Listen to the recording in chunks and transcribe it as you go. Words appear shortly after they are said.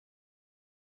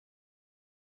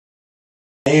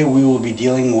Today we will be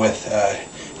dealing with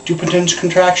Dupuytren's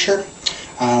contracture,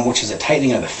 which is a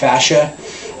tightening of the fascia,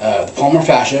 the palmar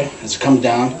fascia, as it comes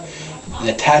down and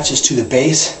attaches to the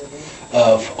base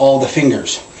of all the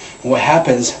fingers. And what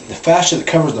happens, the fascia that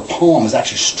covers the palm is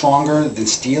actually stronger than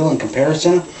steel in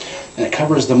comparison, and it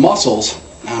covers the muscles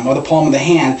of the palm of the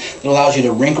hand that allows you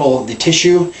to wrinkle the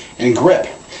tissue and grip.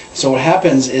 So what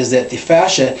happens is that the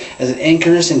fascia, as it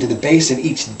anchors into the base of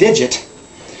each digit,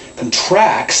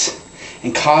 contracts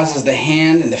and causes the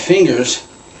hand and the fingers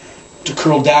to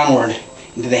curl downward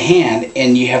into the hand,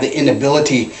 and you have the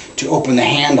inability to open the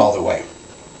hand all the way.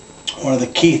 One of the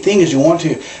key things you want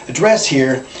to address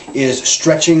here is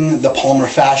stretching the palmar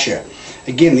fascia.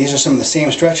 Again, these are some of the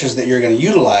same stretches that you're going to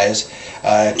utilize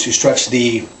to stretch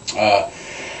the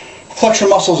flexor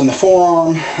muscles in the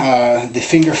forearm, the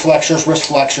finger flexors, wrist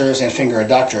flexors, and finger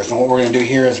adductors. And what we're going to do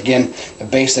here is, again, the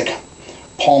basic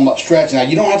palm up stretch. Now,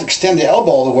 you don't have to extend the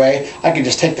elbow all the way. I can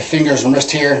just take the fingers and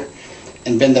wrist here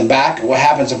and bend them back. What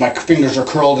happens if my fingers are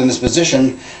curled in this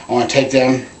position? I want to take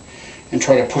them and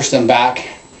try to push them back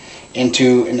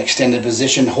into an extended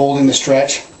position, holding the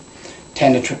stretch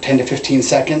 10 to 15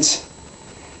 seconds,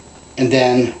 and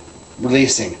then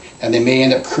releasing. And they may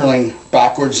end up curling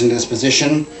backwards into this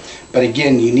position, but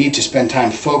again, you need to spend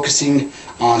time focusing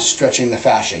on stretching the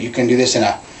fascia. You can do this in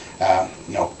a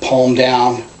palm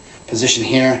down position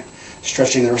here,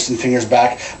 stretching the wrist and fingers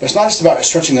back. But it's not just about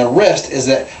stretching the wrist, is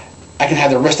that I can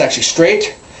have the wrist actually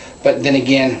straight, but then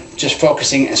again, just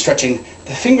focusing and stretching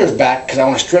the fingers back, because I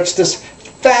want to stretch this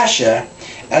fascia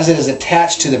as it is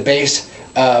attached to the base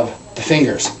of the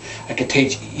fingers. I could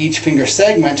take each finger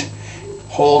segment,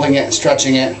 holding it and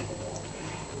stretching it,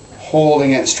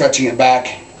 holding it and stretching it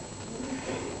back,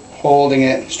 holding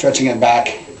it, stretching it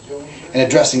back, and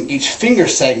addressing each finger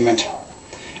segment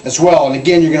as well. And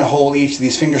again, you're going to hold each of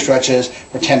these finger stretches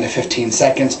for 10 to 15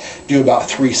 seconds. Do about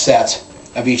 3 sets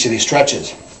of each of these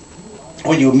stretches.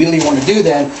 What you immediately want to do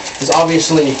then is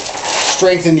obviously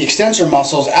strengthen the extensor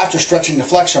muscles after stretching the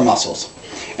flexor muscles.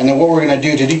 And then what we're going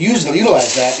to do to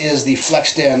utilize that is the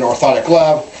flexed end orthotic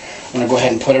glove. I'm going to go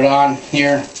ahead and put it on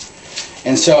here.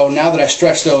 And so now that I've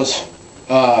stretched those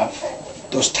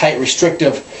tight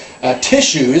restrictive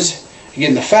tissues,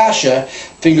 again the fascia,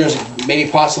 fingers maybe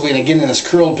possibly, and again in this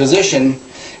curled position,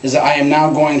 is that I am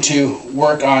now going to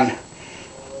work on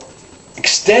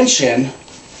extension,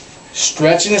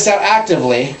 stretching this out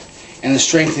actively, and then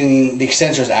strengthening the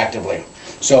extensors actively.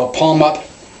 So palm up,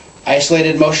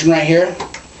 isolated motion right here.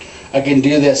 I can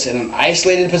do this in an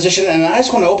isolated position, and I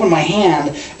just want to open my hand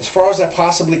as far as I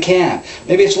possibly can.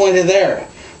 Maybe it's only to there.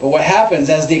 But what happens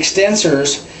as the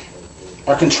extensors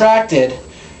are contracted,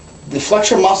 the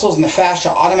flexor muscles and the fascia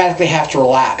automatically have to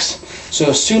relax. So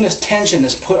as soon as tension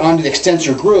is put onto the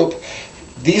extensor group,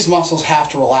 these muscles have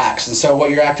to relax. And so what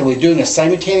you're actively doing is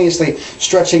simultaneously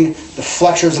stretching the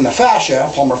flexors and the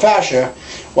fascia, palmar fascia,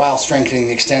 while strengthening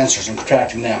the extensors and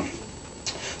contracting them.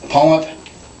 The palm up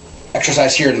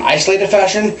exercise here in an isolated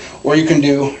fashion, or you can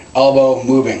do elbow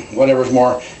moving, whatever is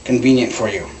more convenient for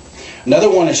you. Another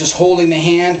one is just holding the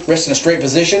hand, wrist in a straight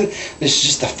position. This is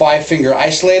just the 5-finger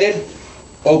isolated,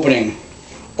 opening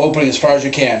as far as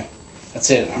you can. That's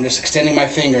it. I'm just extending my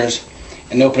fingers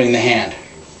and opening the hand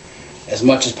as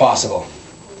much as possible.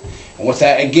 And what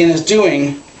that again is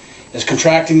doing is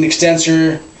contracting the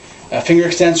extensor, finger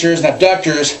extensors and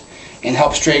abductors, and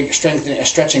help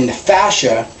stretching the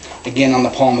fascia again on the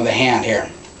palm of the hand here.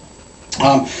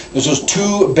 There's those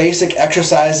 2 basic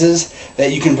exercises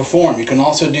that you can perform. You can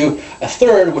also do a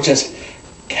third, which is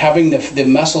having the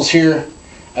muscles here,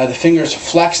 the fingers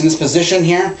flex in this position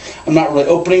here. I'm not really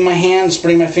opening my hand,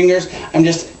 spreading my fingers. I'm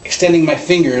just extending my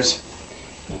fingers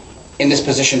in this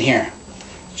position here.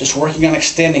 Just working on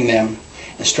extending them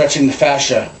and stretching the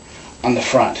fascia on the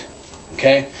front.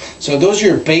 Okay, so those are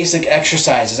your basic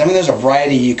exercises. I mean, there's a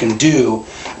variety you can do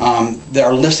that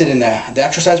are listed in the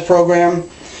exercise program,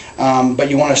 but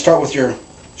you want to start with your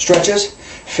stretches,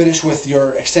 finish with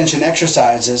your extension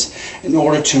exercises in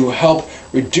order to help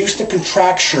reduce the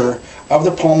contracture of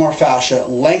the palmar fascia,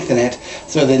 lengthen it,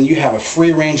 so then you have a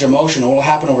free range of motion. What will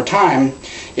happen over time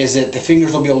is that the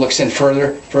fingers will be able to extend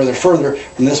further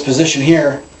from this position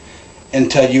here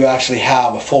until you actually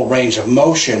have a full range of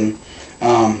motion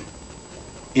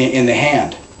in the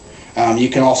hand. You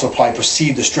can also probably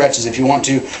proceed the stretches if you want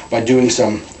to by doing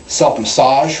some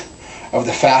self-massage of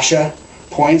the fascia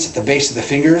points at the base of the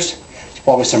fingers. There's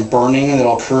probably some burning that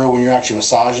will occur when you're actually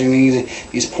massaging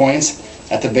these points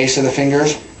at the base of the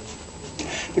fingers.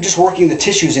 But just working the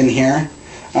tissues in here,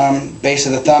 base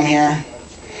of the thumb here,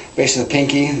 base of the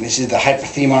pinky. This is the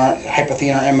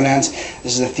hypothenar eminence.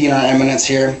 This is the thenar eminence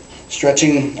here.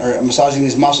 stretching or massaging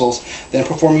these muscles, then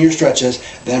performing your stretches,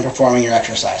 then performing your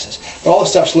exercises. But all the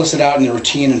stuff's listed out in the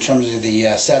routine in terms of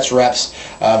the sets, reps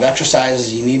of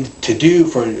exercises you need to do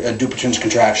for a Dupuytren's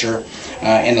contracture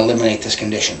and eliminate this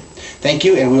condition. Thank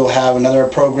you, and we will have another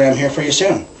program here for you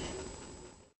soon.